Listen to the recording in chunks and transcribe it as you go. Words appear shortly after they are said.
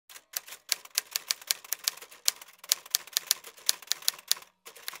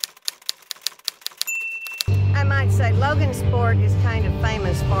might say Logansport is kind of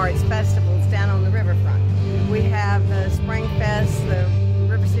famous for its festivals down on the riverfront. We have the Spring Fest, the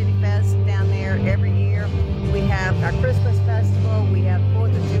River City Fest down there every year. We have our Christmas Festival, we have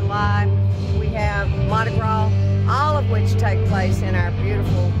 4th of July, we have Mardi Gras, all of which take place in our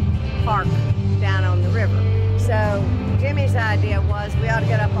beautiful park down on the river. So Jimmy's idea was we ought to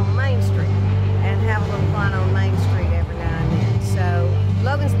get up on Main Street and have a little fun on Main Street every now and then. So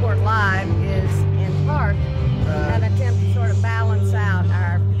Logansport Live is in part an attempt to sort of balance out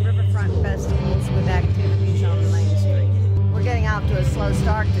our riverfront festivals with activities on the Main Street. We're getting off to a slow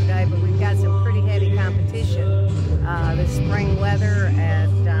start today, but we've got some pretty heavy competition. The spring weather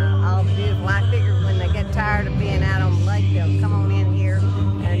and all the beautiful. I figure when they get tired of being out on the lake, they'll come on in here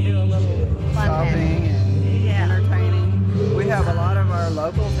and do a little fun shopping and entertaining. We have a lot of our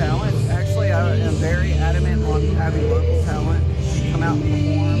local talent. Actually, I am very adamant on having local talent come out and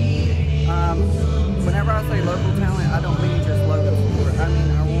perform. Whenever I say local talent, I don't mean just Logansport. I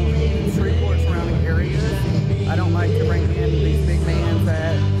mean I want Shreveport surrounding areas. I don't like to bring